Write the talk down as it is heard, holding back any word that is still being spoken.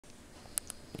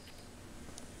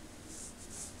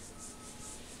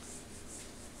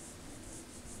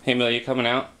Hey, Amelia, you coming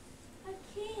out? I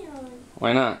can't.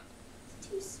 Why not? It's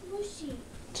too smushy.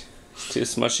 It's too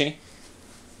smushy?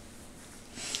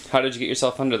 How did you get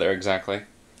yourself under there exactly?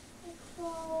 I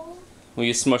crawl. Well,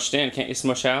 you smushed in. Can't you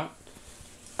smush out?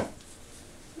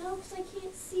 No, because I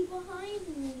can't see behind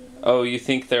me. Oh, you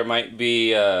think there might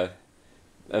be a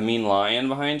mean lion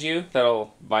behind you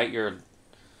that'll bite your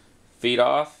feet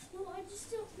off? No, I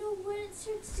just don't know when it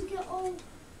starts to get all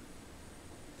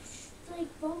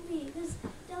like bumpy. Because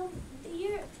down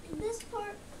here, this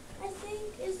part, I think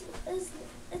is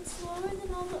it's slower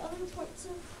than all the other parts. So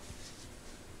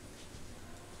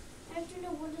I have to know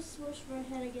when to smush my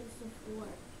head against the floor.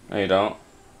 No, you don't?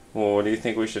 Well, what do you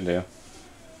think we should do?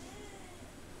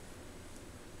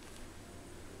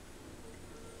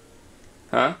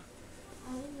 Huh?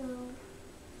 I don't know.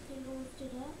 Can you lift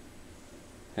it up?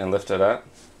 And lift it up?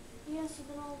 Yeah, so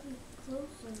then I'll be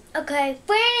closer. Okay,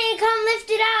 Franny, come lift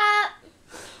it up.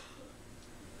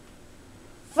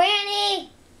 Franny.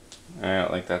 I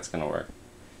don't think that's gonna work.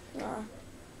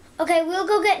 Okay, we'll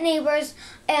go get neighbors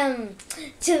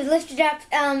to lift it up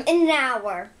in an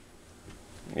hour.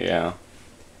 Yeah.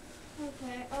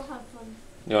 Okay, I'll have fun.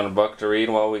 You want a book to read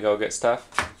while we go get stuff?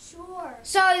 Sure.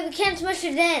 Sorry, we can't smush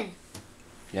it in.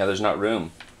 Yeah, there's not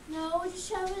room. No, just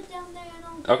shove it down there and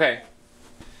I'll get Okay. it.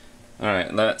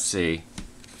 Alright, let's see.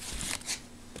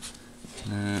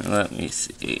 Let me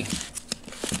see.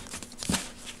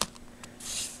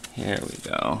 Here we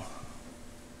go.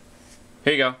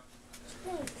 Here you go.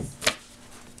 Thanks.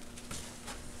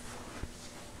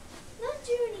 Not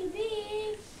Junie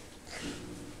B.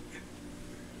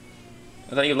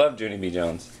 I thought you loved Junie B.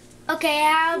 Jones. Okay,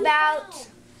 how about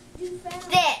You found.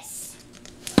 this?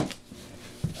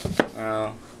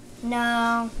 Oh.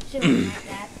 No, shouldn't like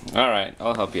that. Alright,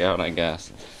 I'll help you out, I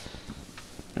guess.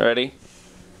 Ready?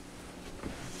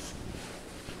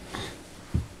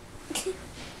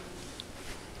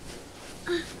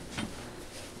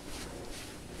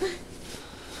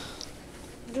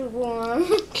 The one.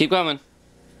 Keep coming.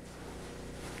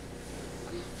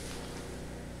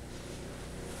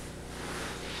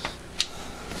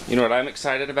 You know what I'm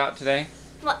excited about today?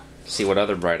 What? See what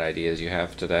other bright ideas you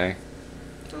have today.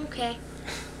 Okay.